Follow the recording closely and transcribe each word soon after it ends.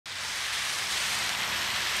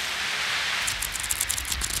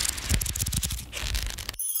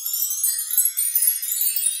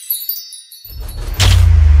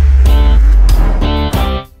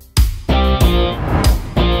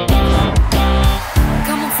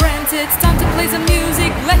play some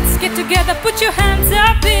music. Let's get together, put your hands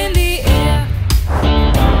up in the air.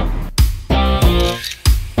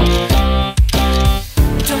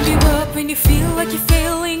 Don't give up when you feel like you're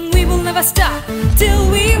failing. We will never stop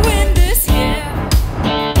till we win this year.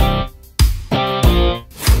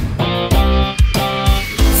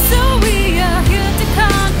 So we are here to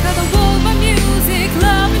conquer the world by music,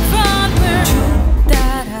 love and fun. We're Jhoom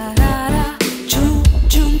Tara Ra Ra,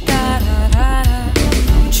 Jhoom Tara Ra Ra,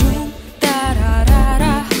 Jhoom Tara Ra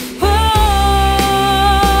Ra. Oh,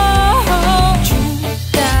 Jhoom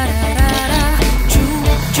Tara Ra Ra,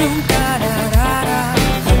 Jhoom Tara Ra Ra,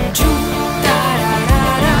 Jhoom Tara Ra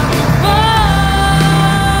Ra.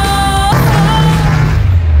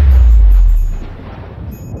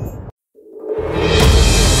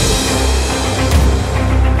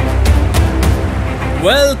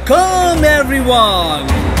 Welcome everyone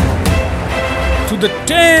to the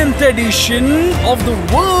 10th edition of the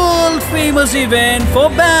world famous event for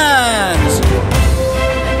bands,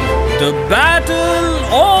 the Battle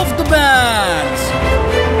of the Bands.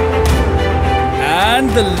 And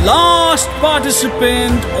the last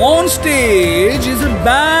participant on stage is a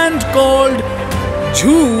band called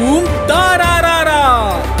Jhoom Tara Ra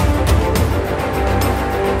Ra.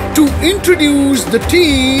 To introduce the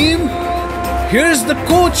team, here's the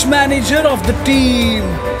coach manager of the team,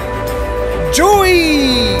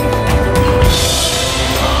 Joey.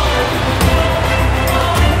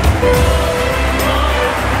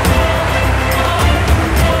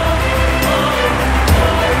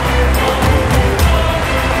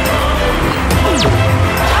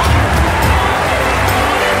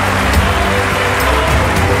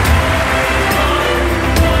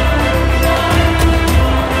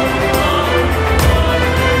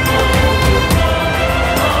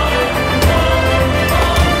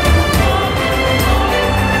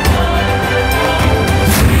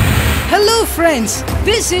 Friends,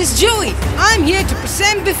 this is Joey. I'm here to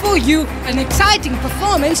present before you an exciting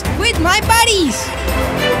performance with my buddies.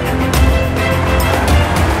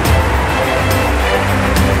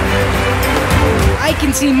 I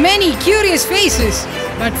can see many curious faces,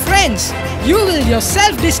 but friends, you will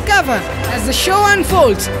yourself discover as the show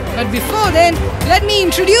unfolds. But before then, let me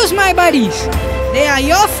introduce my buddies. They are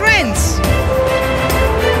your friends.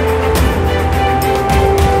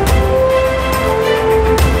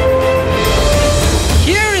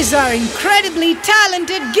 Our incredibly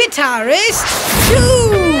talented guitarist,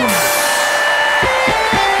 Jhoom!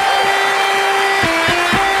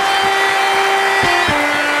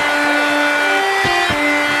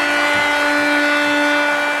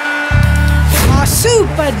 Our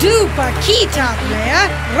super duper guitar player,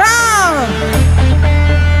 Ram!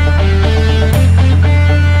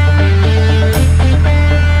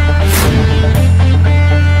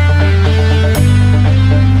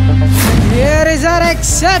 Here is our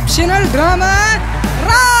exceptional drummer,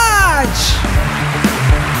 Raj!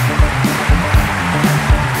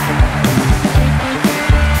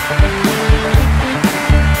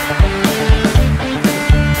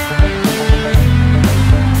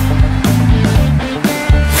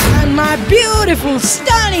 And my beautiful,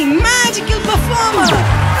 stunning, magical performer,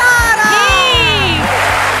 Tara! Hey!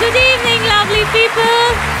 Good evening, lovely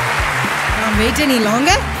people. Can't wait any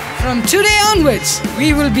longer? From today onwards,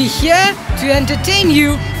 we will be here to entertain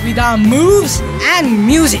you with our moves and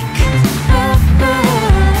music.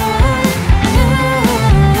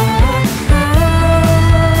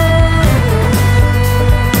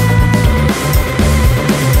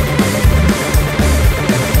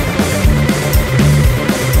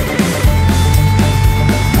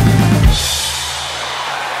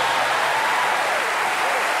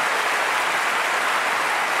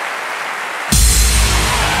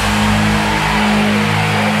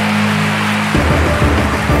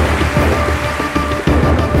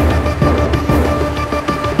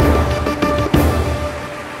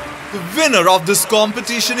 The winner of this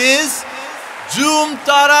competition is Jhoom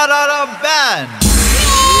Tara Ra Ra Band.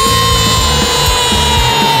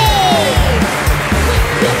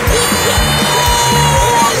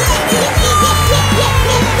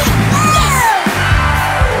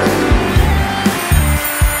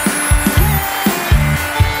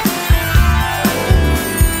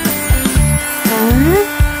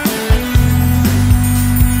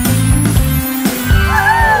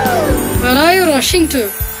 Where are you rushing to?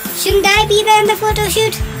 Shouldn't I be there in the photo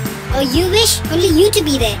shoot? Or you wish only you to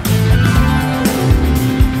be there?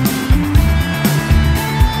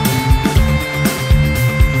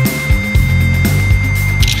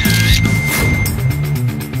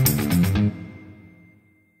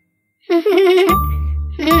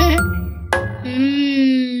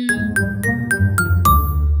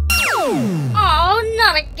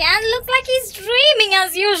 He's dreaming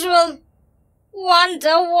as usual.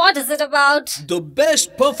 Wonder what is it about? The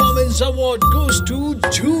best performance award goes to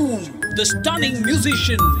Jhoom, the stunning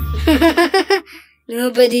musician.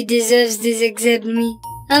 Nobody deserves this except me.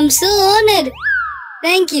 I'm so honored.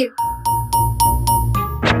 Thank you.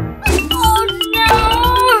 Oh no!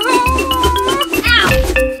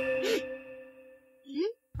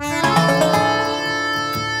 Ow!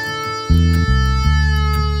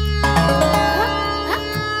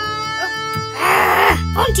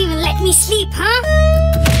 Won't even let me sleep, huh?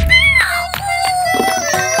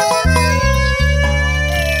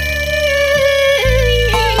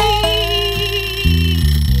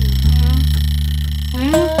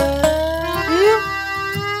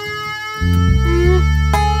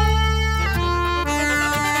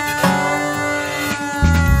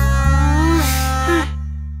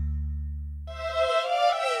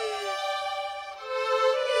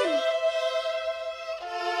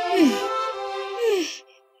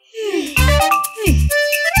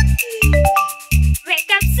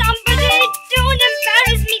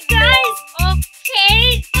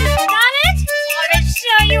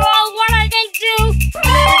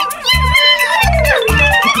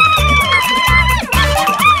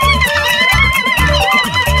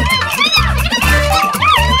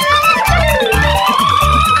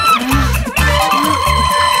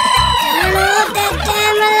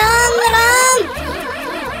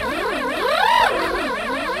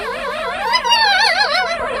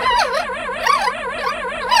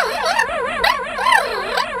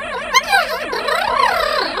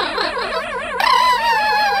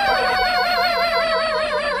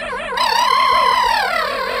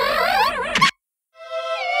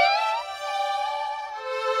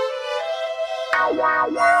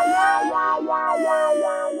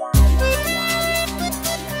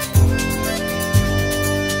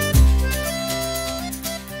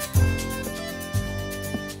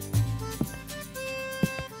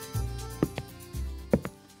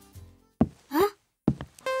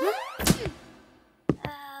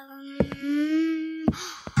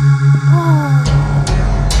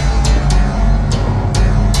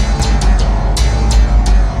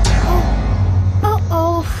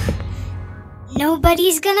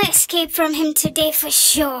 Nobody's gonna escape from him today for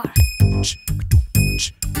sure.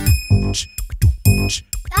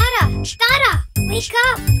 Tara! Tara! Wake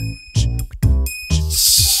up!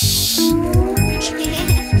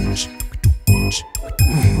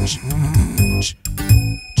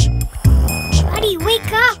 Buddy,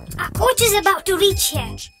 wake up! Our coach is about to reach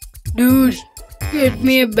here. Dude, get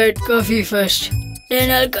me a bed coffee first. Then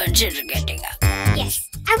I'll consider getting up. Yes,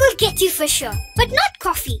 I will get you for sure. But not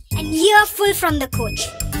coffee. An earful from the coach.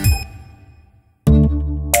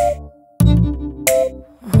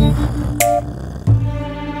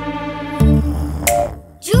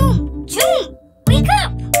 Jhoom! Jhoom! Wake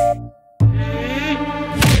up!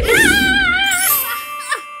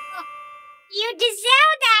 You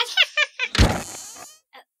deserve that!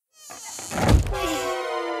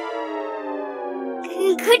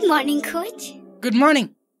 Good morning, coach. Good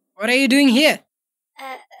morning. What are you doing here?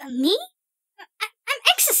 Me? I'm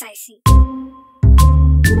exercising.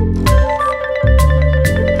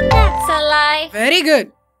 That's a lie. Very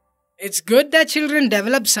good. It's good that children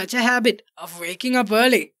develop such a habit of waking up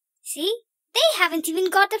early. See? They haven't even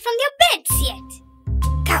got up from their beds yet.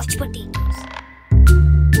 Couch potatoes.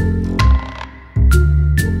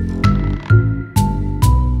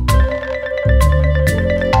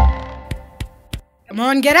 Come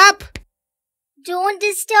on, get up! Don't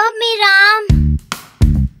disturb me, Ram.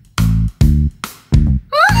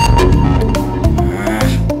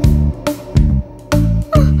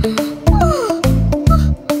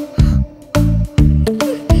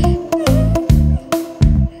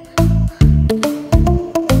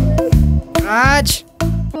 Raj,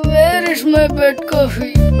 where is my bed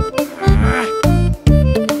coffee?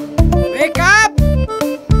 Wake up!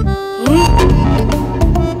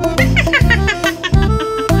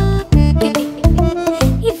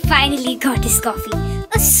 He finally got his coffee,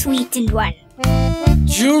 a sweetened one.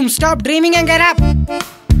 Jhoom, stop dreaming and get up!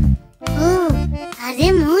 Oh, are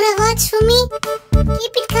there more awards for me?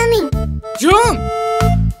 Keep it coming. Jhoom!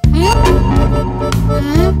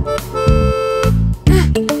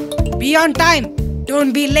 Be on time.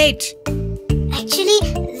 Don't be late. Actually,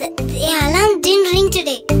 the alarm didn't ring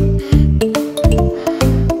today.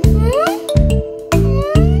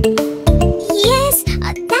 Yes,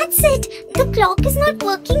 that's it. The clock is not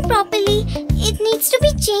working properly. It needs to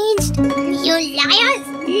be changed. You liars!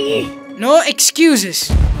 No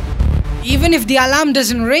excuses. Even if the alarm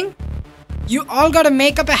doesn't ring, you all gotta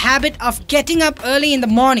make up a habit of getting up early in the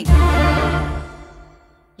morning.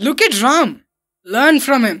 Look at Ram. Learn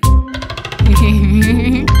from him.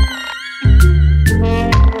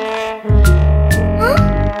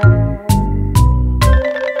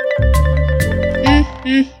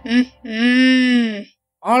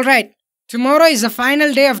 Alright, tomorrow is the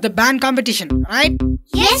final day of the band competition, right?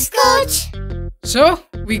 Yes, coach. So,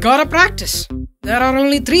 we gotta practice. There are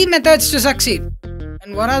only 3 methods to succeed.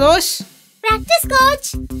 And what are those? Practice,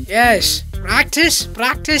 coach. Yes, practice,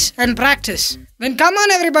 practice, and practice. Then come on,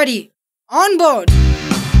 everybody. On board.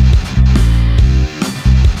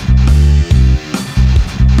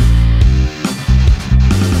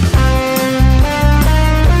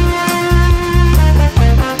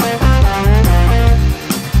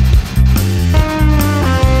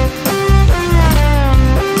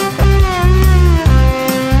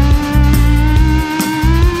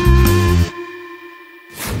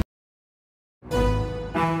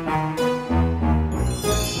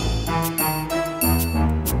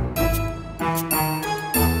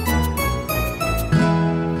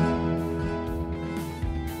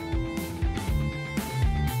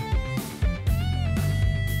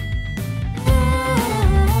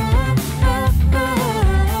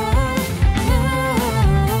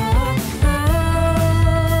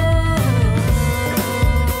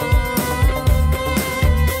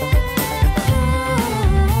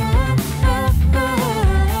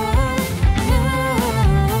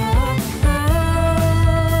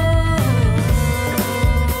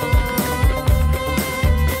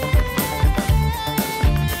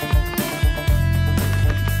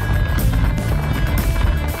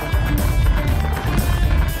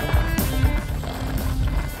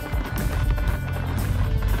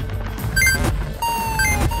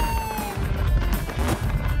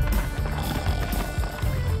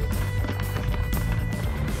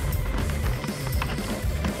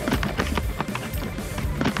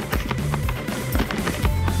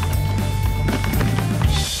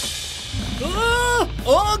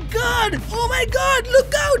 Oh God! Oh my God!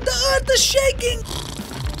 Look out! The earth is shaking!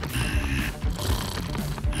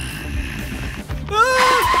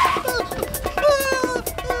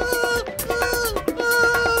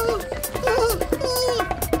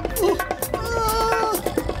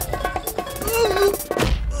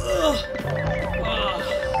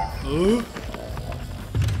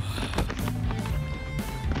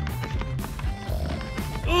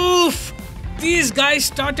 Oof! These guys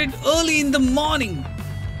started early in the morning.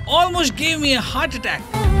 Almost gave me a heart attack.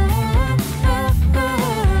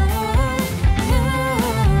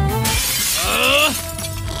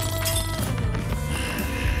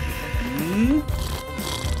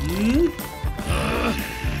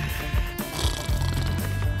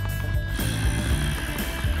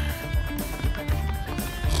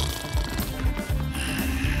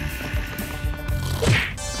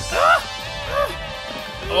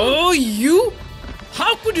 Oh, you?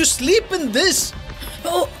 How could you sleep in this?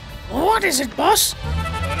 Oh, what is it, boss?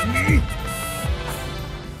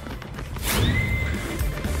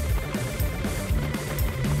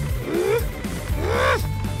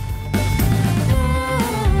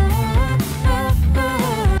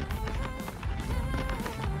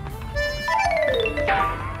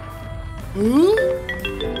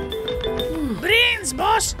 Brains,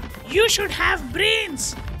 boss! You should have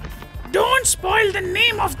brains! Don't spoil the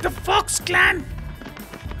name of the Fox clan!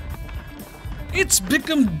 It's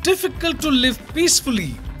become difficult to live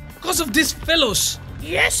peacefully because of these fellows.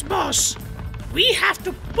 Yes, boss! We have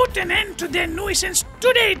to put an end to their nuisance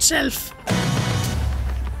today itself!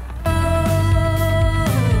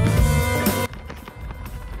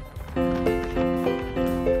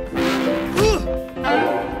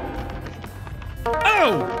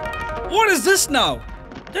 Oh! What is this now?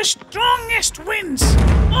 The strongest wins!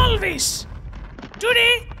 Always!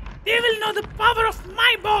 Today, they will know the power of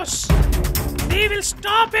my boss! They will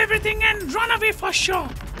stop everything and run away for sure!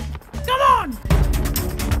 Come on!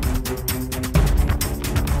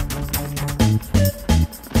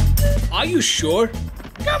 Are you sure?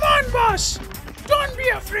 Come on, boss! Don't be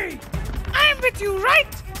afraid! I'm with you, right?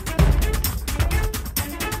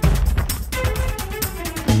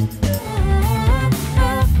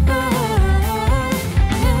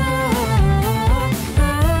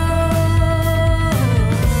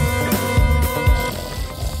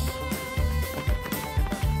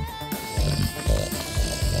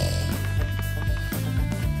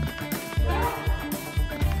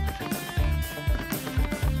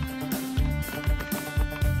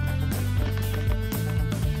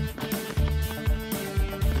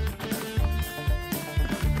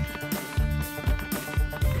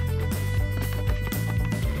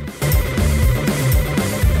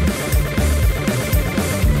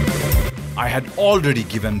 had already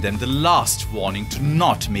given them the last warning to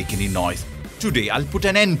not make any noise. Today I'll put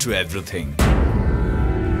an end to everything.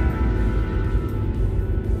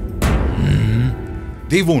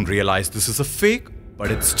 They won't realize this is a fake,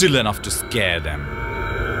 but it's still enough to scare them.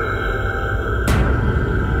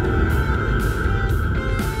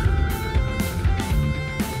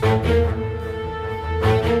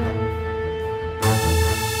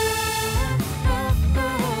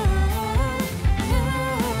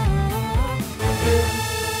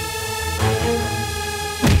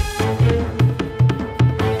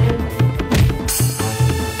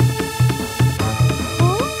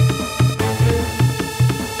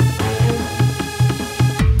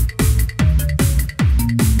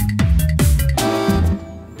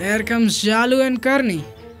 There comes Jalu and Karni.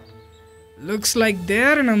 Looks like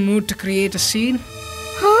they're in a mood to create a scene.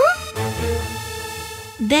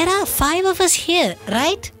 There are 5 of us here,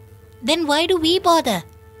 right? Then why do we bother?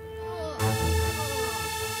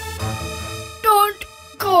 Don't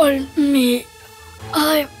call me.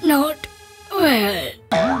 I'm not well.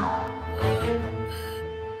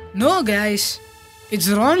 No, guys. It's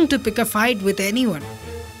wrong to pick a fight with anyone.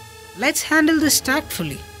 Let's handle this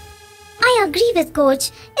tactfully. I agree with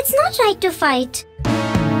Coach. It's not right to fight.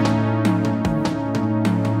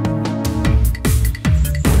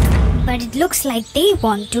 But it looks like they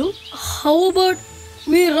want to. How about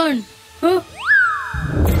we run? Huh?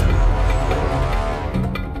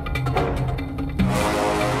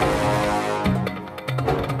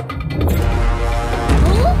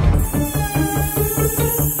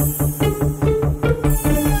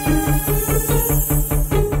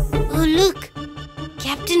 Oh, look!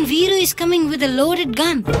 Captain Viru is coming with a loaded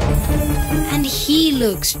gun. And he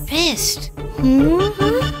looks pissed.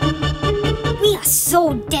 We are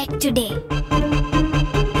so dead today.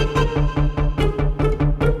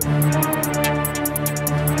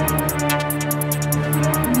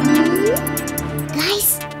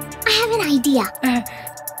 Guys, I have an idea.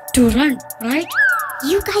 To run, right?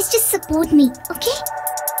 You guys just support me, okay?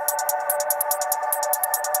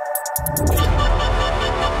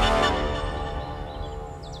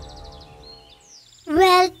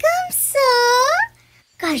 Welcome, sir.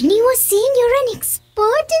 Karni was saying you're an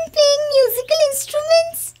expert in playing musical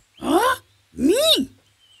instruments. Huh? Me?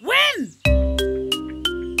 When?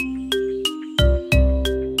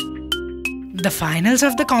 The finals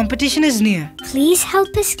of the competition is near. Please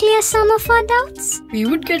help us clear some of our doubts. We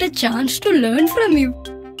would get a chance to learn from you.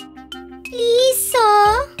 Please,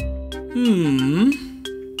 sir.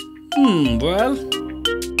 Well,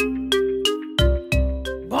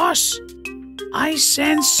 Boss, I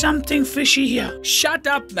sense something fishy here. shut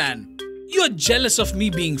up, man. You're jealous of me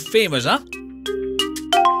being famous, huh?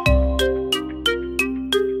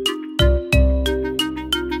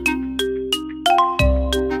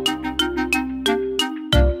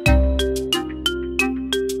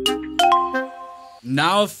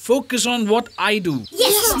 Now focus on what I do.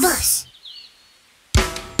 Yes, boss.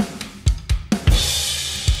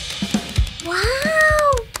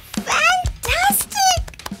 Wow! Fantastic!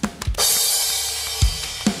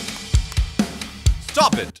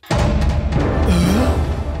 Stop it!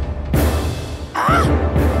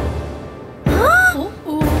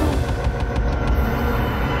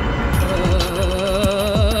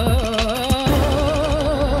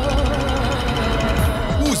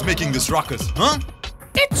 Who's making this ruckus, huh?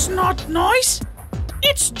 It's not noise.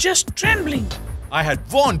 It's just trembling. I had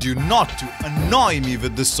warned you not to annoy me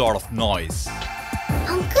with this sort of noise.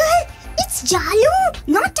 Uncle, it's Jalu,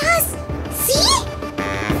 not us. See?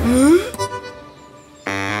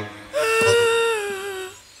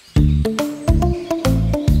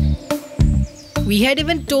 We had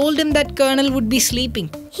even told him that Colonel would be sleeping.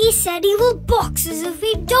 He said he will box us if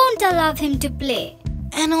we don't allow him to play.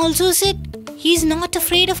 And also said he's not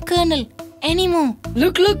afraid of Colonel anymore.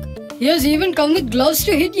 Look, look. He has even come with gloves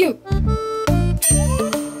to hit you.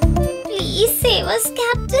 Please save us,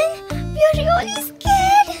 Captain. We're really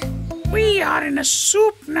scared. We are in a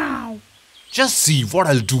soup now. Just see what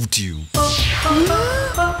I'll do to you.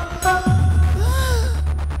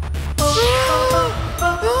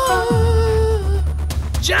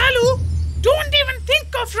 Jalu, don't even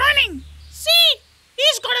think of running. See,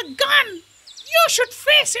 he's got a gun. You should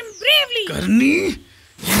face him bravely. Karni?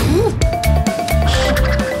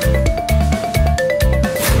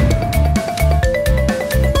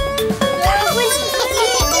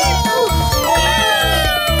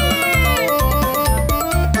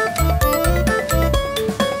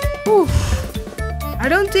 I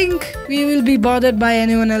don't think we will be bothered by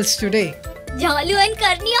anyone else today. Jalu and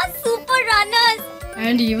Karni are super runners.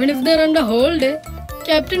 And even if they run the whole day,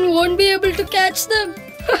 Captain won't be able to catch them.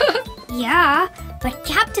 Yeah, but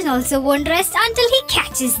Captain also won't rest until he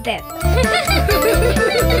catches them.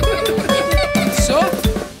 So,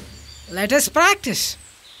 let us practice.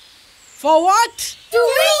 For what? To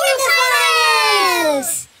win the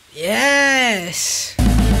finals! Yes.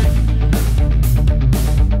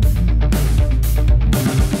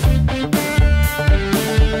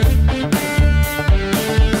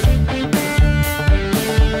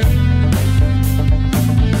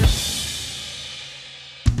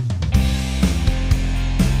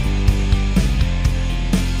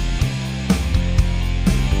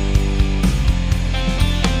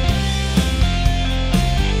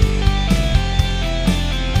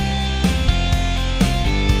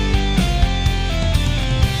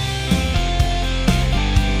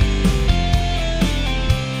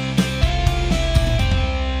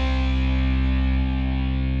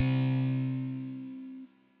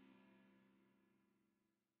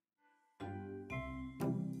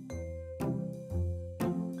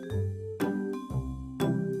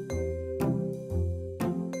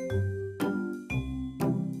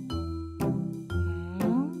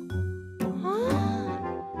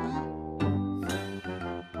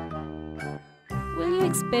 Will your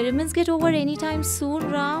experiments get over anytime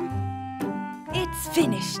soon, Ram? It's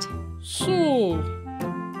finished. So,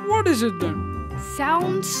 what is it then?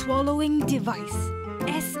 Sound swallowing device.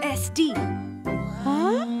 SSD.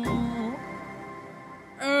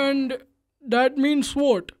 And that means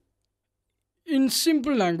what? In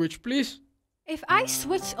simple language, please. If I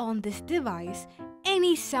switch on this device,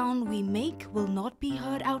 any sound we make will not be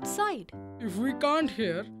heard outside. If we can't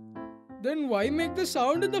hear, then why make the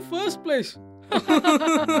sound in the first place?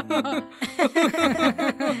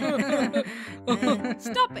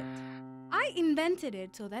 Stop it! I invented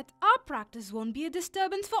it so that our practice won't be a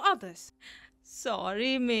disturbance for others.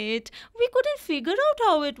 Sorry, mate. We couldn't figure out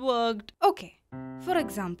how it worked. Okay, for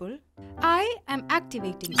example, I am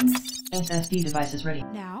activating it. SSD device is ready.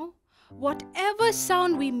 Now, whatever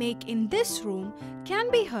sound we make in this room can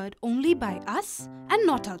be heard only by us and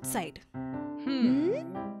not outside.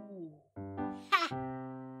 Ha!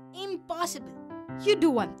 Impossible. You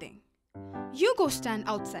do one thing. You go stand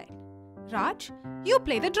outside. Raj, you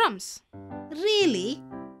play the drums. Really?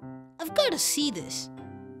 I've got to see this.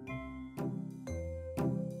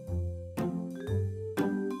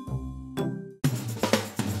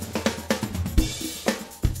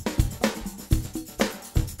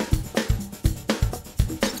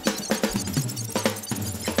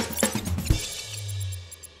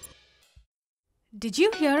 Did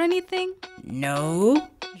you hear anything? No.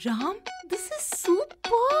 Ram, this is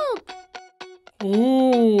superb.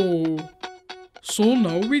 Oh. So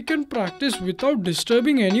now we can practice without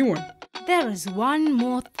disturbing anyone. There is one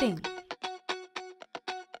more thing.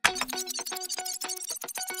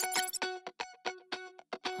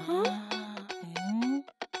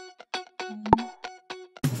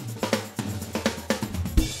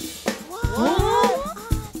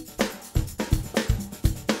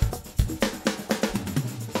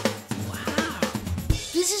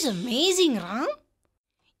 This is amazing, Ram.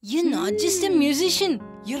 You're not just a musician,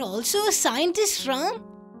 you're also a scientist, Ram.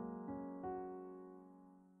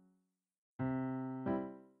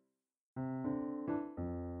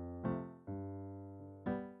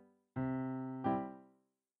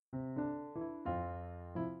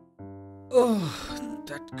 Oh,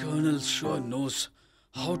 that colonel sure knows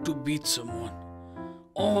how to beat someone.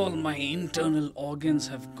 All my internal organs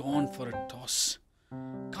have gone for a toss.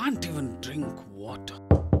 Can't even drink water.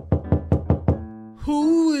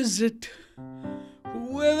 Who is it?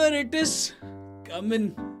 Whoever it is, come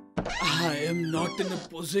in. I am not in a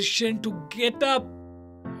position to get up.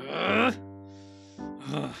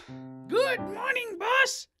 Good morning,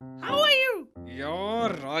 boss. How are you? You're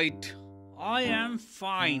right. I am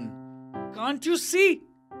fine. Can't you see?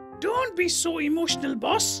 Don't be so emotional,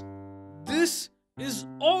 boss. This is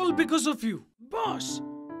all because of you. Boss,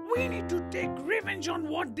 we need to take revenge on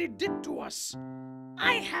what they did to us.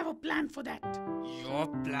 I have a plan for that. Your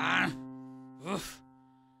plan? Oof.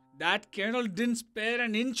 That colonel didn't spare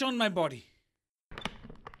an inch on my body.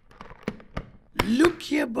 Look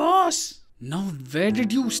here, boss. Now, where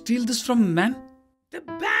did you steal this from, man? The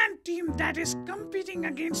band team that is competing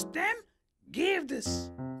against them gave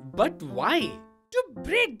this. But why? To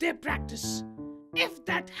break their practice. If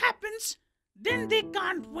that happens, then they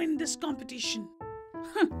can't win this competition.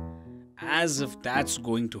 As if that's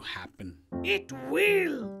going to happen. It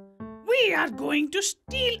will. We are going to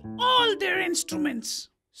steal all their instruments.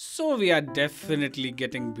 So we are definitely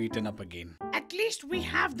getting beaten up again. At least we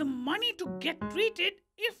have the money to get treated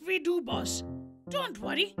if we do, boss. Don't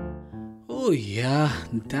worry. Oh yeah,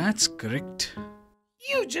 that's correct.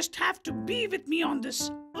 You just have to be with me on this,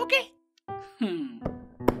 okay?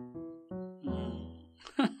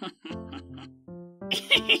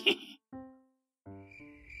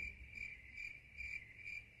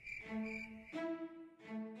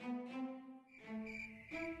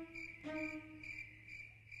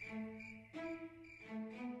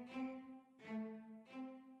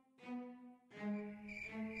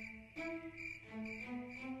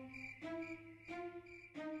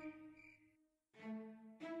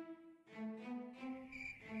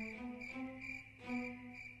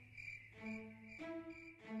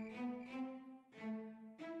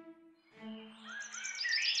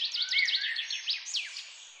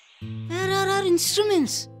 Where are our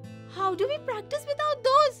instruments? How do we practice without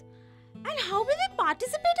those? And how will we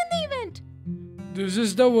participate in the event? This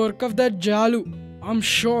is the work of that Jalu, I'm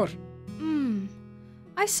sure.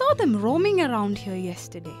 I saw them roaming around here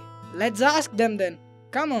yesterday. Let's ask them then.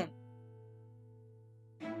 Come on.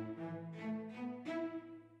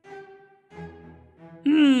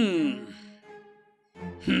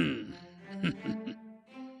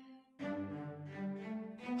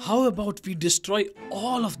 How about we destroy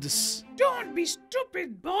all of this? Don't be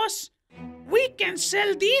stupid, boss. We can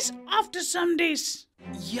sell these after some days.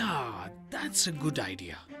 Yeah, that's a good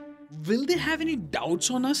idea. Will they have any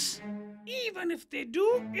doubts on us? Even if they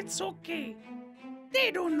do, it's okay.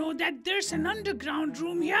 They don't know that there's an underground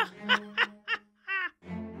room here.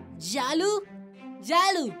 Jalu?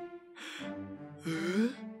 Jalu!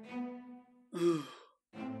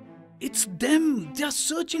 It's them. They're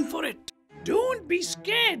searching for it. Don't be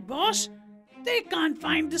scared, boss. They can't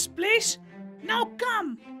find this place. Now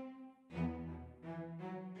come.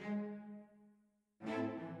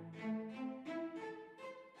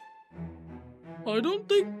 I don't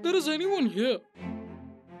think there is anyone here.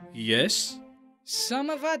 Yes? Some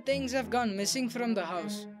of our things have gone missing from the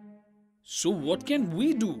house. So what can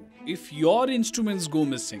we do if your instruments go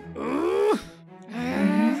missing?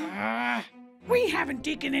 We haven't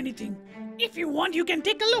taken anything. If you want, you can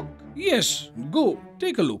take a look. Yes, go.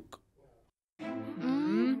 Take a look.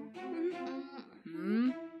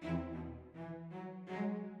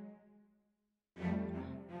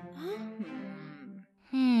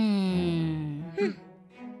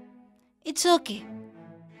 It's okay.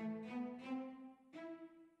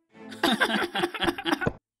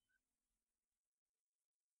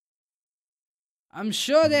 I'm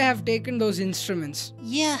sure they have taken those instruments.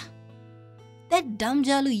 Yeah. That dumb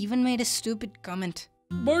Jalu even made a stupid comment.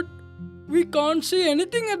 But we can't see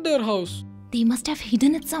anything at their house. They must have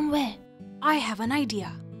hidden it somewhere. I have an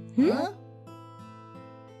idea. Huh?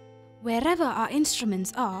 Wherever our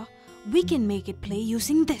instruments are, we can make it play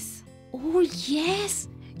using this. Oh, yes.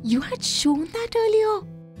 You had shown that earlier.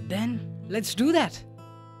 Then let's do that.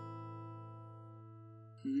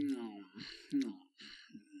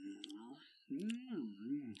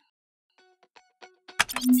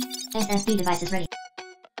 SSD devices ready.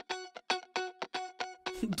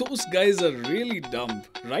 Those guys are really dumb,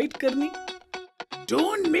 right, Karni?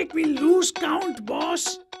 Don't make me lose count,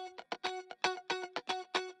 boss.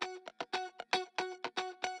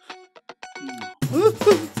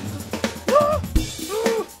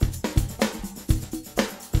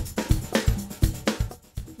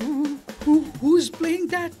 Who's playing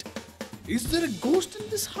that? Is there a ghost in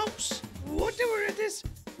this house? Whatever it is,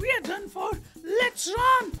 we are done for. Let's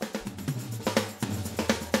run.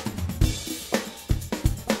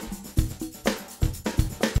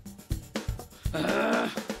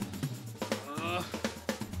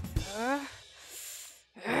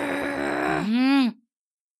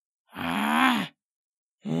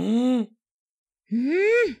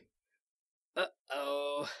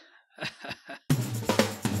 Uh-oh.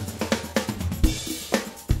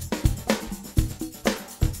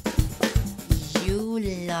 You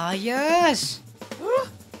liars! Huh?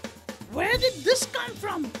 Where did this come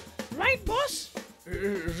from? Right, boss?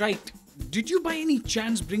 Right. Did you by any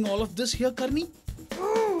chance bring all of this here, Karni?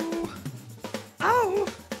 Oh. Ow.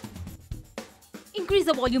 Increase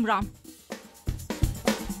the volume, Ram.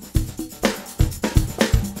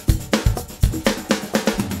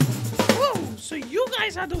 Whoa, so you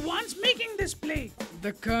guys are the ones making this play.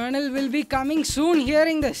 The Colonel will be coming soon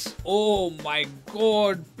hearing this. Oh my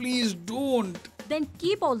god, please don't. Then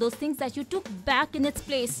keep all those things that you took back in its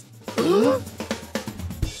place.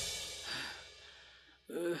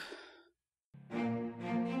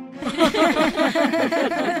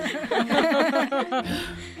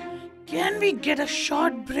 Can we get a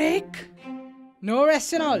short break? No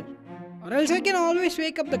rest and all. Or else I can always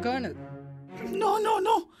wake up the Colonel.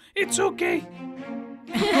 No. It's okay.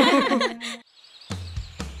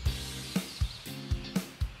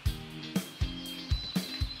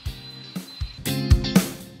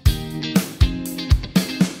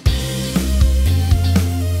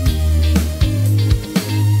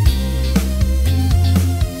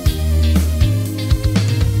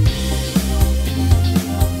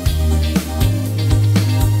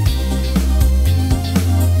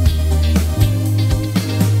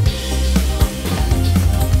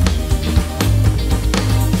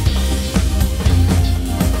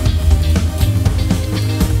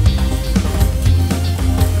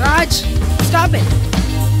 stop it.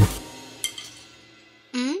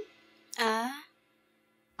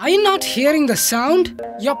 Are you not hearing the sound?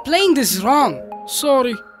 You're playing this wrong.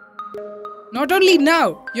 Sorry. Not only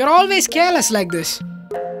now, you're always careless like this.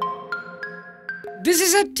 This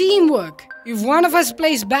is a teamwork. If one of us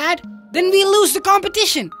plays bad, then we lose the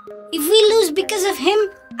competition. If we lose because of him,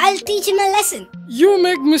 I'll teach him a lesson. You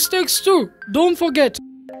make mistakes too. Don't forget.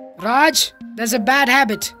 Raj, that's a bad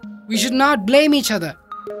habit. We should not blame each other.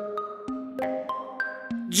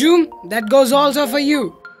 Jhoom, that goes also for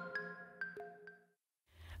you.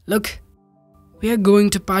 Look, we are going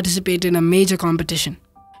to participate in a major competition.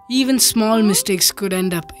 Even small mistakes could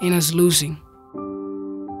end up in us losing.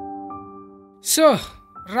 So,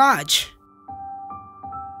 Raj,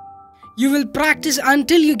 you will practice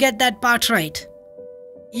until you get that part right.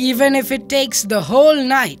 Even if it takes the whole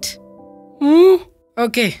night.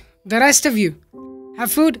 Okay, the rest of you,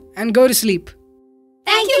 have food and go to sleep.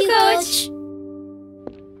 Thank you, Coach.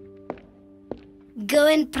 Go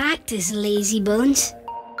and practice, lazy bones.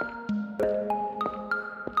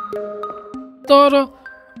 Tara,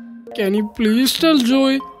 can you please tell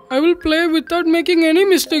Joey I will play without making any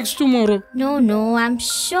mistakes tomorrow? No, I'm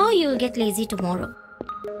sure you'll get lazy tomorrow.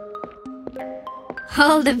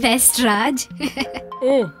 All the best, Raj.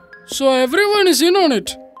 Oh, so everyone is in on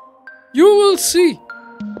it. You will see.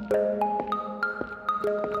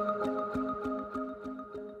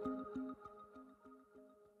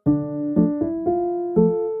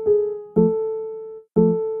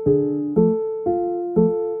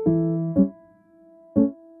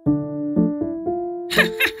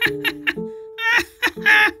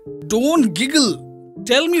 Don't giggle.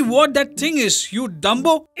 Tell me what that thing is, you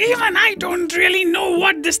Dumbo. Even I don't really know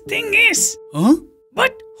what this thing is. Huh?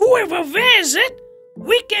 But whoever wears it,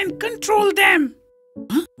 we can control them.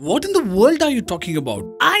 Huh? What in the world are you talking about?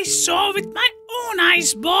 I saw with my own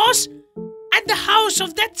eyes, boss, at the house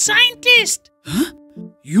of that scientist. Huh?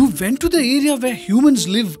 You went to the area where humans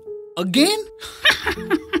live again?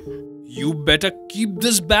 You better keep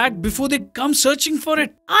this bag before they come searching for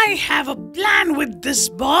it. I have a plan with this,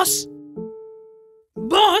 boss.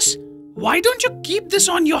 Boss, why don't you keep this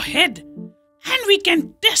on your head and we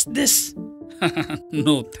can test this?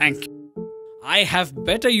 No, thank you. I have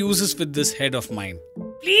better uses with this head of mine.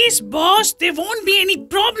 Please, boss, there won't be any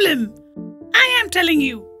problem. I am telling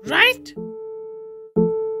you, right?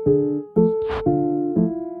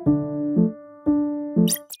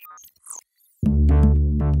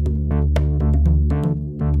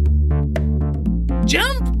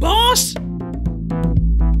 Jump, boss!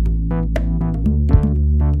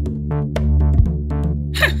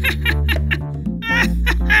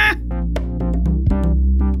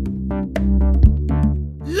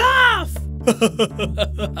 Laugh!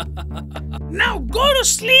 Now go to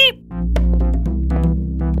sleep!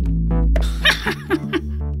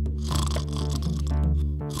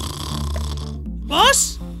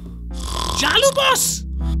 Boss? Jalu, boss!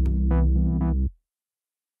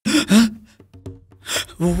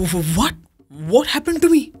 What? What happened to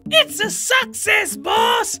me? It's a success,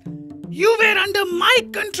 boss! You were under my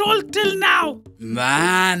control till now.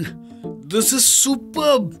 Man, this is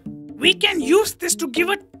superb. We can use this to give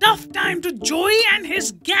a tough time to Joey and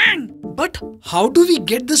his gang. But how do we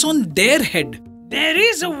get this on their head? There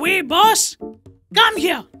is a way, boss. Come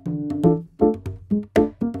here.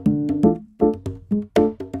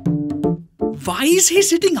 Why is he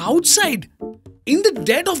sitting outside in the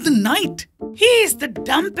dead of the night? He is the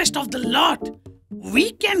dumbest of the lot.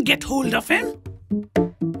 We can get hold of him.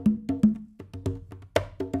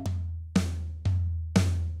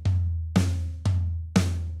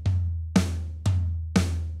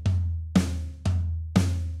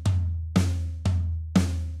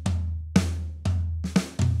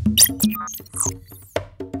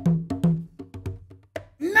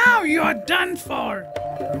 Now you are done for.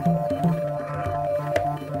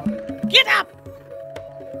 Get up.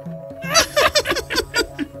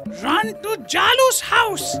 Run to Jalu's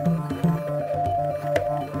house.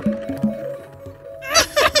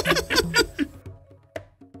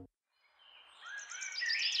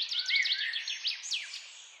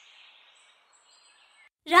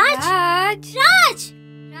 Raj! Raj!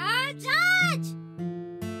 Raj!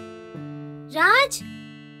 Raj!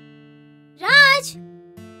 Raj!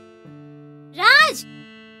 Raj!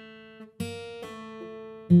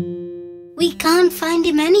 We can't find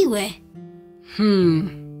him anywhere.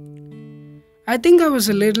 I think I was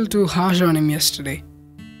a little too harsh on him yesterday.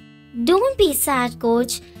 Don't be sad,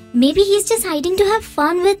 Coach. Maybe he's just hiding to have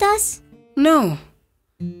fun with us. No.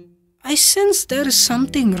 I sense there is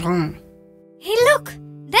something wrong. Hey, look!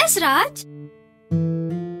 There's Raj.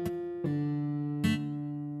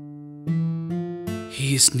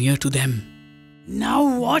 he is near to them.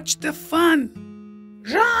 Now watch the fun.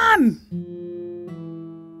 Run!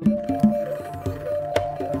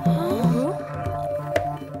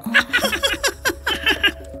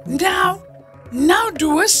 Now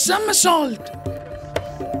do a somersault.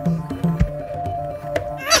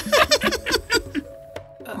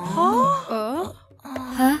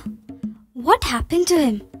 Huh? What happened to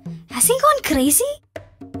him? Has he gone crazy?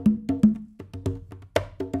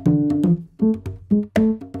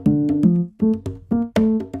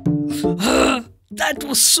 That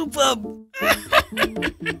was superb.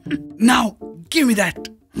 Now, give me that.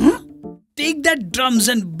 Take that drums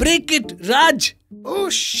and break it, Raj. Oh,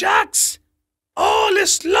 shucks. All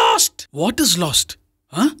is lost. What is lost?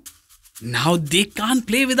 Huh? Now they can't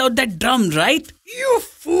play without that drum, right? You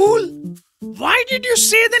fool. Why did you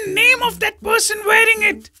say the name of that person wearing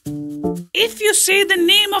it? If you say the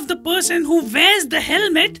name of the person who wears the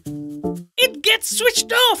helmet, it gets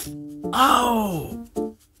switched off. Oh,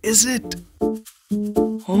 is it?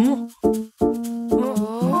 Huh?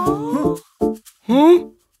 Huh?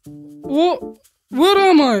 Where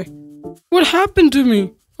am I? What happened to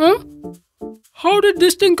me? Huh? How did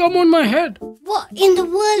this thing come on my head? What in the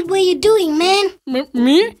world were you doing, man?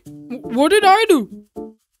 Me? What did I do?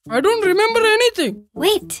 I don't remember anything.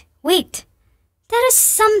 Wait. There is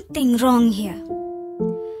something wrong here.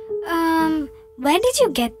 Where did you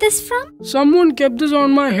get this from? Someone kept this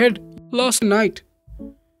on my head last night.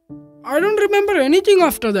 I don't remember anything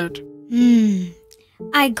after that.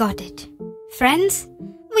 I got it. Friends,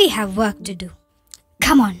 we have work to do.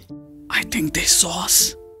 Come on. I think they saw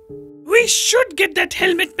us. We should get that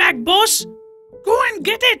helmet back, boss. Go and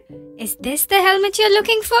get it. Is this the helmet you're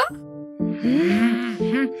looking for?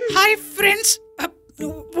 Hi, friends.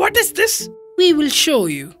 What is this? We will show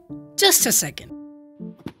you. Just a second.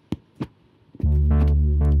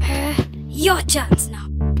 Your chance now.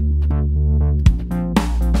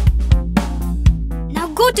 Now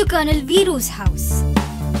go to Colonel Viru's house.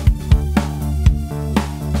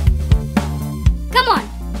 Come on,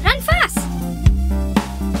 run fast.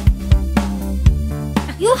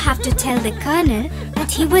 You have to tell the Colonel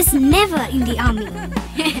that he was never in the army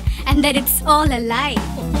and that it's all a lie.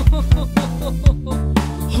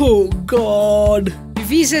 Oh God. If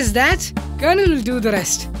he says that, Colonel will do the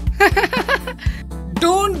rest.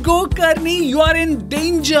 Don't go, Karni. You are in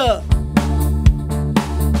danger.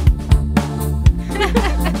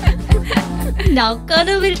 Now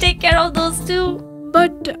Colonel will take care of those two.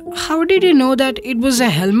 But how did you know that it was a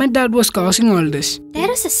helmet that was causing all this? There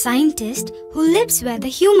is a scientist who lives where the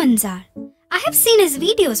humans are. I have seen his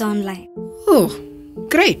videos online. Oh,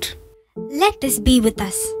 great. Let this be with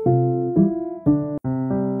us.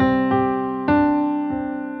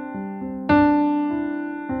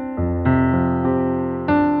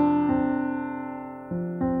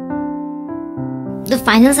 The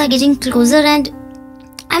finals are getting closer and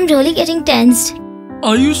I'm really getting tensed.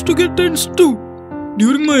 I used to get tensed too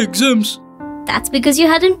during my exams. That's because you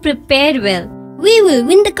hadn't prepared well. We will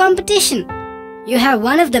win the competition. You have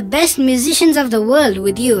one of the best musicians of the world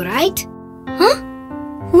with you, right? Huh?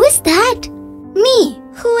 Who is that? Me.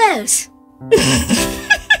 Who else?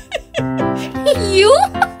 You?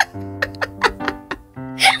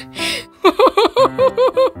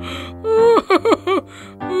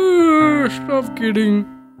 Stop kidding.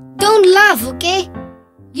 Don't laugh, okay?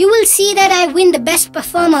 You will see that I win the Best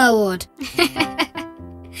Performer award.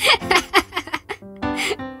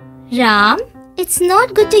 Ram, it's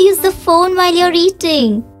not good to use the phone while you're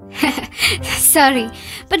eating. Sorry,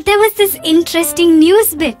 but there was this interesting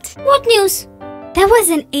news bit. What news? There was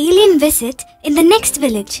an alien visit in the next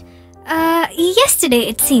village. Yesterday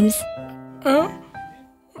it seems.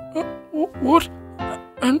 What?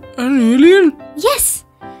 An alien? Yes,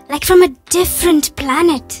 like from a different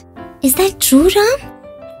planet. Is that true,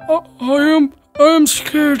 Ram? I am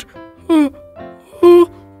scared.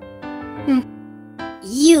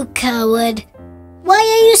 You coward. Why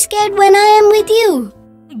are you scared when I am with you?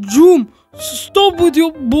 Jhoom, stop with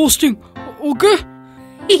your boasting, okay?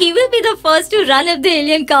 He will be the first to run if the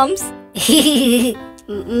alien comes.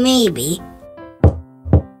 Maybe.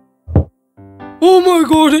 Oh my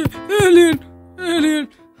God, alien.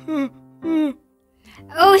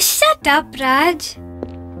 Oh, shut up, Raj.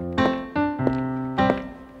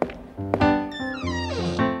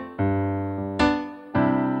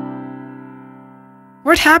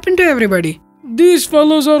 What happened to everybody? These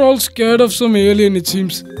fellows are all scared of some alien, it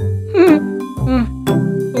seems.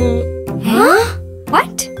 Huh?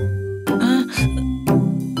 What?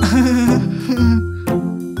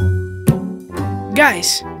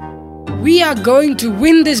 Guys, we are going to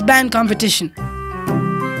win this band competition.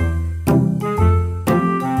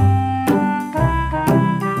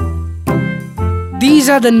 These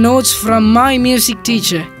are the notes from my music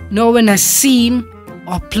teacher. No one has seen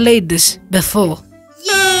or played this before.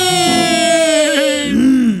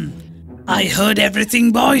 I heard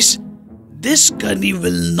everything, boys. This Karni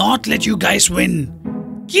will not let you guys win.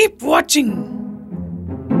 Keep watching.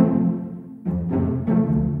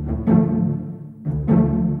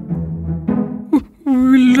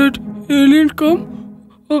 Will that alien come?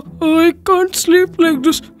 I can't sleep like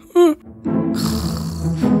this.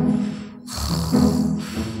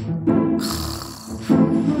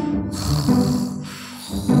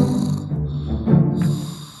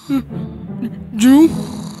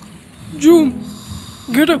 Jhoom,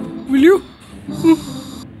 get up, will you?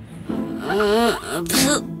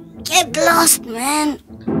 Get lost, man.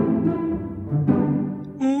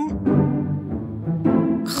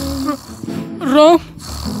 Ram,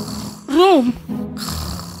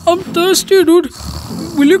 I'm thirsty, dude.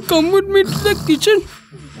 Will you come with me to the kitchen?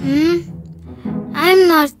 I'm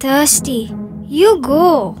not thirsty. You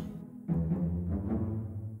go.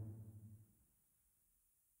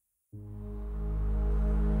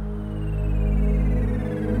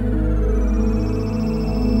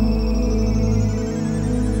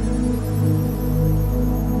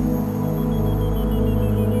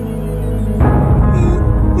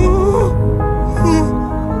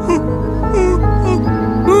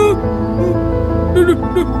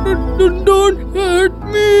 Don't hurt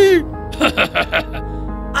me.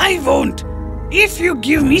 I won't. If you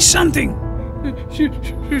give me something.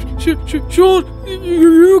 Sure,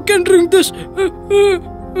 you can drink this.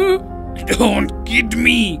 Don't kid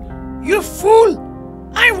me. You fool.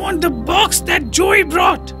 I want the box that Joey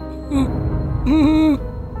brought.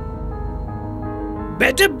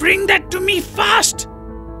 Better bring that to me fast,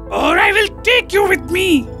 or I will take you with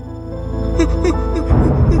me.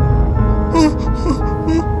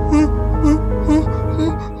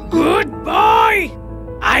 Good boy.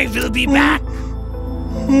 I will be back.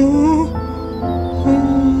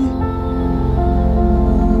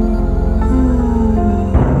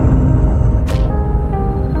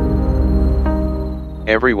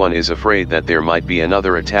 Everyone is afraid that there might be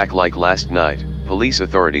another attack like last night. Police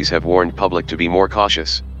authorities have warned public to be more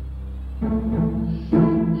cautious.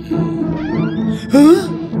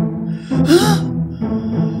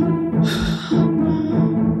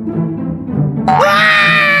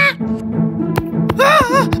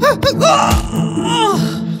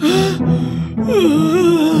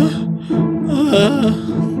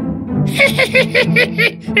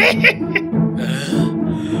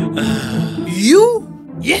 You?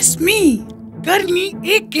 Yes, me. Karni,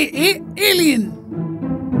 aka Alien.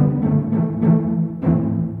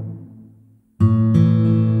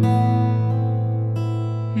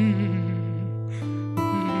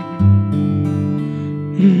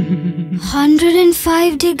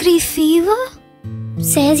 $105-degree fever?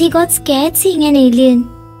 Says he got scared seeing an alien.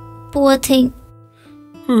 Poor thing.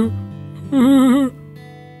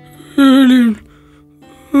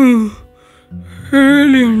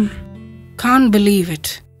 Alien. Can't believe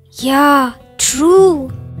it. Yeah,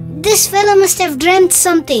 true. This fella must have dreamt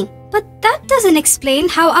something. But that doesn't explain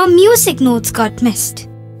how our music notes got missed.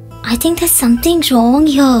 I think there's something wrong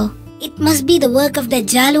here. It must be the work of the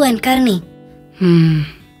Jalu and Karni.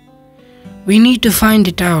 We need to find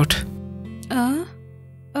it out.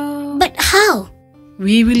 But how?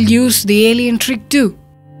 We will use the alien trick too.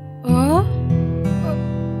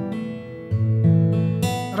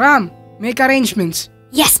 Ram, make arrangements.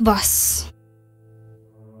 Yes, boss.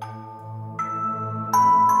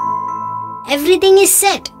 Everything is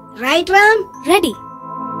set. Right, Ram? Ready.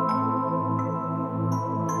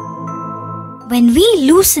 When we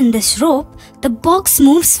loosen this rope, the box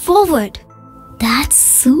moves forward. That's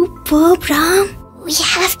superb, Ram. We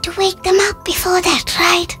have to wake them up before that,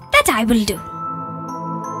 right? That I will do.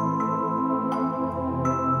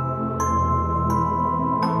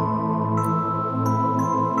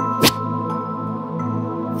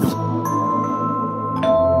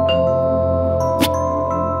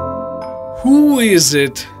 Who is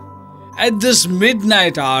it? At this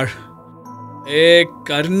midnight hour? Hey,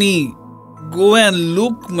 Karni, go and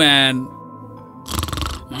look, man.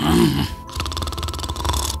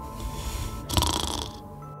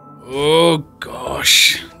 Oh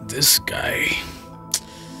gosh, this guy.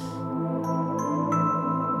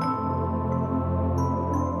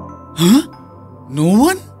 Huh? No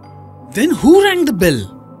one? Then who rang the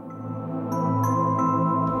bell?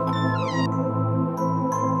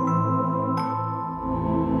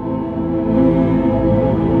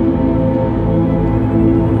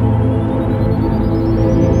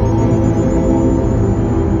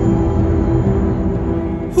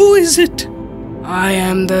 Who is it? I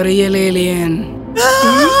am the real alien.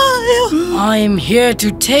 I'm here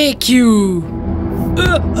to take you.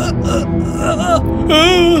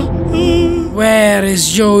 Where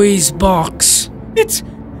is Joey's box? It's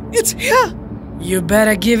here. You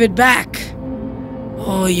better give it back,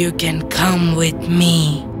 or you can come with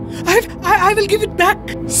me. I will give it back.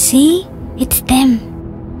 See? It's them.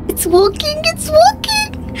 It's working.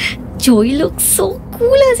 Joey looks so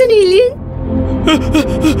cool as an alien.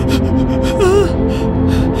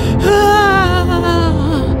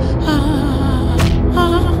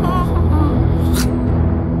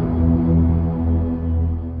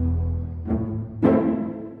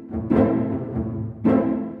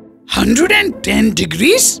 110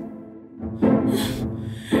 degrees?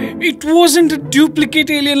 It wasn't a duplicate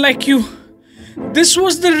alien like you. This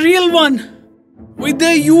was the real one. With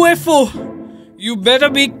the UFO. You better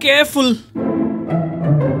be careful.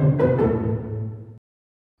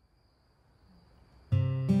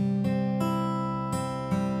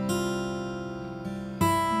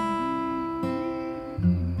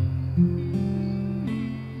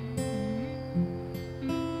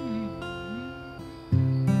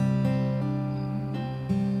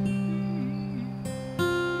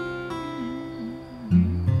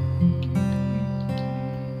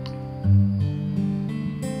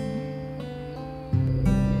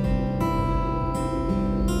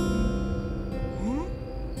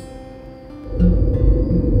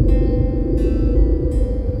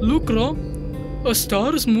 Look, Ram. A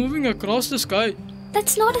star is moving across the sky.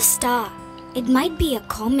 That's not a star. It might be a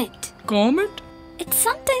comet. Comet? It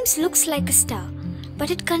sometimes looks like a star,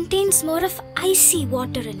 but it contains more of icy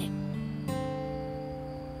water in it.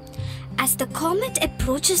 As the comet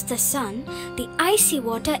approaches the sun, the icy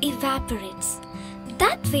water evaporates.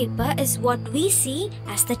 That vapor is what we see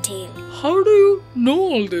as the tail. How do you know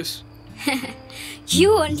all this?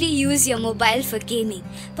 You only use your mobile for gaming,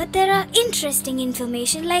 but there are interesting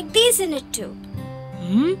information like this in it too.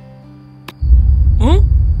 Huh?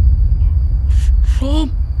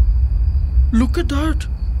 Ram, look at that.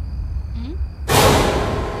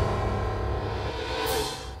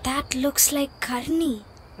 That looks like Karni.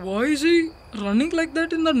 Why is he running like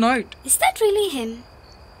that in the night? Is that really him?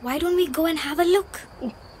 Why don't we go and have a look?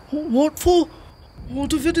 What for?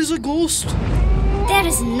 What if it is a ghost? There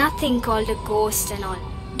is nothing called a ghost and all.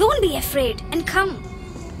 Don't be afraid and come.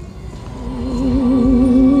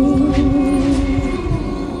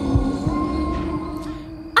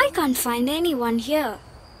 I can't find anyone here.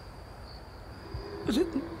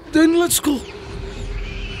 Then let's go.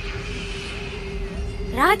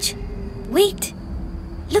 Raj, wait.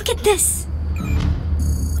 Look at this.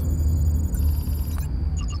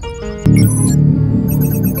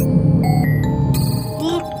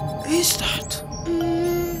 What is that?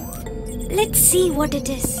 Let's see what it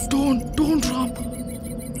is. Don't, Ram.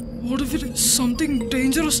 What if it is something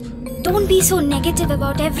dangerous? Don't be so negative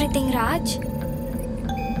about everything, Raj.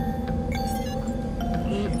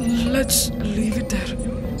 Let's leave it there.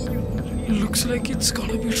 Looks like it's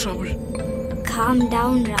gonna be trouble. Calm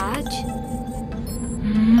down, Raj.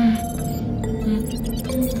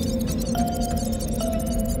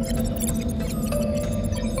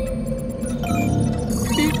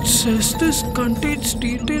 It says this contains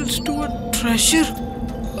details to a treasure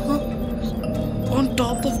on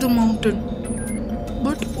top of the mountain.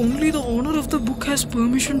 But only the owner of the book has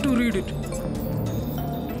permission to read it.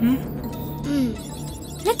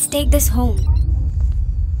 Let's take this home.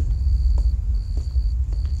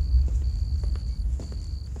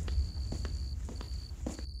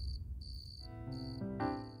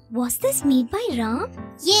 Was this made by Ram?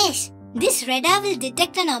 Yes. This radar will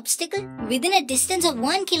detect an obstacle within a distance of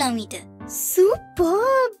 1 kilometer.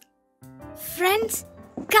 Superb! Friends,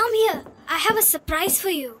 come here. I have a surprise for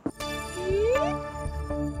you.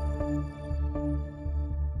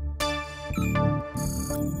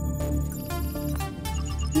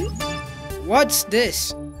 What's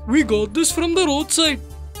this? We got this from the roadside.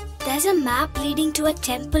 There's a map leading to a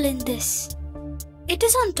temple in this. It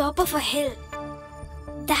is on top of a hill.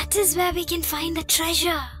 That is where we can find the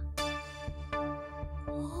treasure.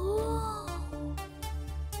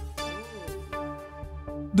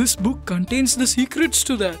 This book contains the secrets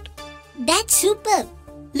to that. That's superb.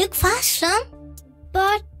 Look fast, Ram.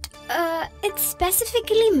 But it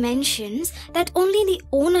specifically mentions that only the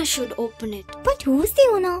owner should open it. But who's the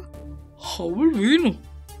owner? How will we know?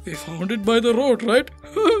 We found it by the road, right?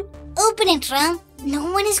 Open it, Ram.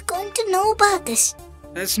 No one is going to know about this.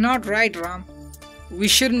 That's not right, Ram. We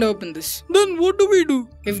shouldn't open this. Then what do we do?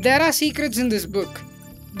 If there are secrets in this book,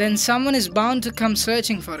 then someone is bound to come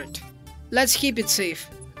searching for it. Let's keep it safe.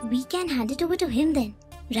 We can hand it over to him then.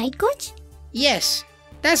 Right, Coach? Yes,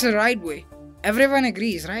 that's the right way. Everyone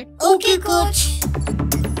agrees, right? Okay, coach.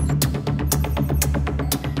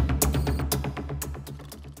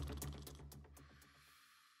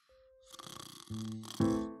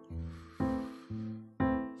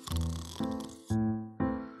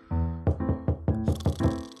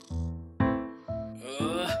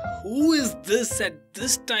 Who is this at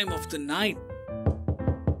this time of the night?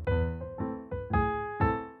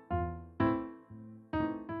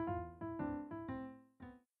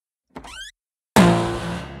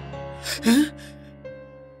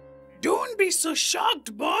 Don't be so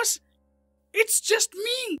shocked, boss. It's just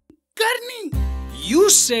me, Karni. You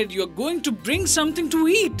said you're going to bring something to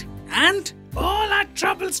eat, and all our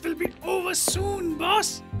troubles will be over soon,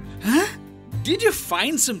 boss. Huh? Did you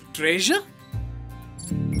find some treasure?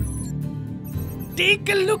 Take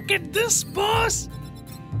a look at this, boss.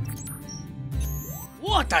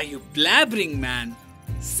 What are you blabbering, man?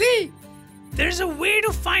 See, there's a way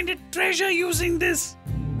to find a treasure using this.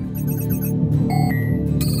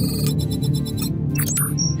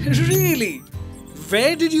 Really?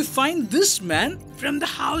 Where did you find this, man? From the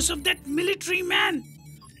house of that military man,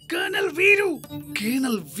 Colonel Veeru.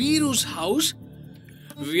 Colonel Veeru's house?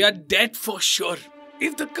 We are dead for sure.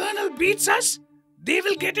 If the Colonel beats us, they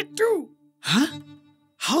will get it too. Huh?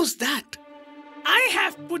 How's that? I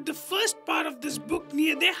have put the first part of this book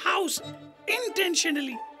near their house,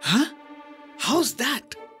 intentionally. Huh? How's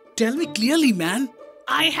that? Tell me clearly, man.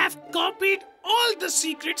 I have copied all the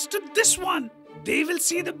secrets to this one. They will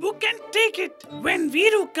see the book and take it. When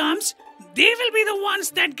Veeru comes, they will be the ones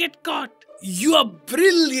that get caught. You are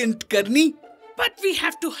brilliant, Karni. But we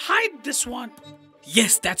have to hide this one.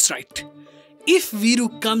 Yes, that's right. If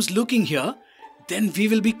Veeru comes looking here, then we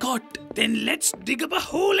will be caught. Then let's dig up a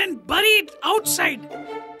hole and bury it outside.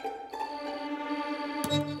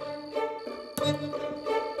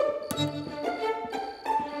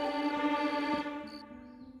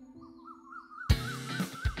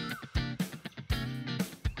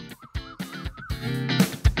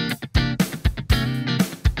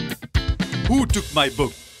 Who took my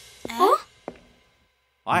book? Huh?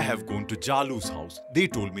 I have gone to Jalu's house. They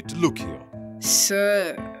told me to look here.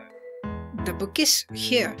 Sir, the book is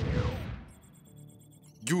here.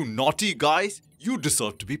 You naughty guys, you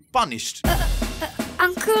deserve to be punished.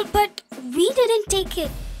 Uncle, but we didn't take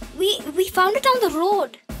it. We found it on the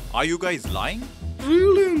road. Are you guys lying?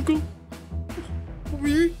 Really, Uncle?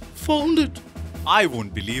 We found it. I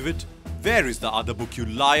won't believe it. Where is the other book, you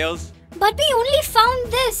liars? But we only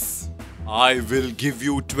found this. I will give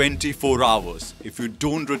you 24 hours. If you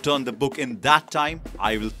don't return the book in that time,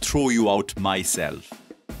 I will throw you out myself.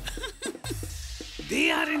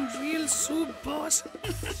 They are in real soup, boss.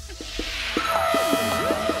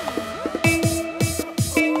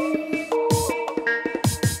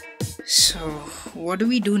 So, what do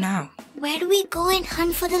we do now? Where do we go and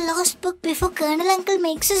hunt for the lost book before Colonel Uncle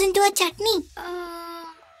makes us into a chutney?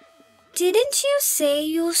 Didn't you say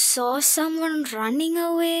you saw someone running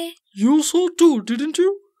away? You saw too, didn't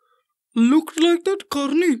you? Looked like that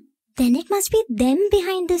Karni. Then it must be them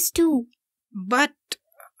behind this too. But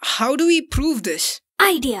how do we prove this?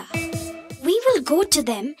 Idea. We will go to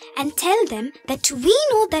them and tell them that we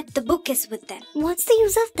know that the book is with them. What's the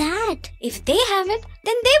use of that? If they have it,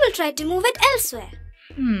 then they will try to move it elsewhere.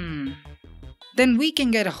 Then we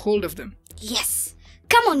can get a hold of them. Yes.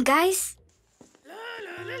 Come on, guys.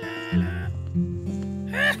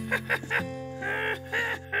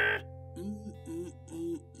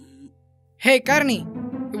 Hey, Karni.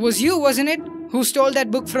 It was you, wasn't it, who stole that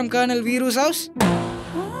book from Colonel Veeru's house?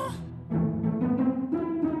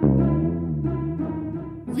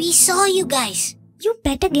 We saw you guys. You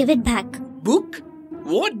better give it back. Book?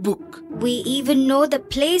 What book? We even know the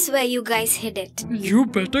place where you guys hid it. You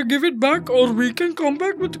better give it back or we can come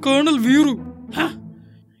back with Colonel Veeru. Huh?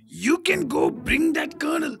 You can go bring that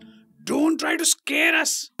colonel. Don't try to scare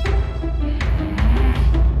us.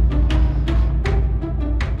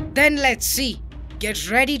 Then let's see. Get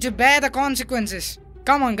ready to bear the consequences.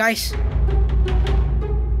 Come on, guys.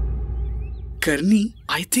 Karni,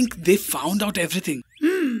 I think they found out everything.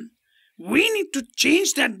 We need to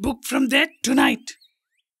change that book from there tonight.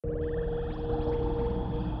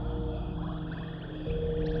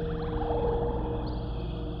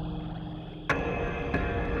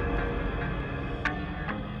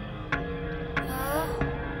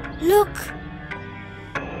 Look.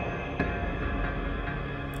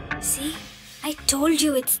 See? I told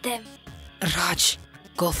you it's them. Raj,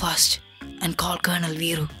 go fast and call Colonel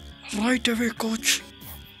Veeru. Right away, coach.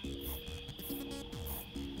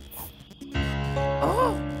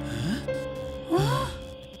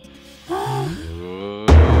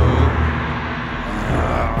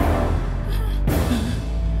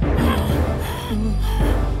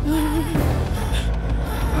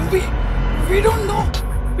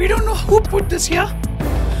 is here?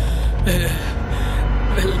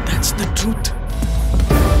 Well, that's the truth.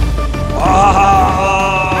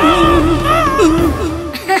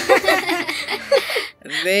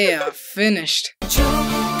 They are finished.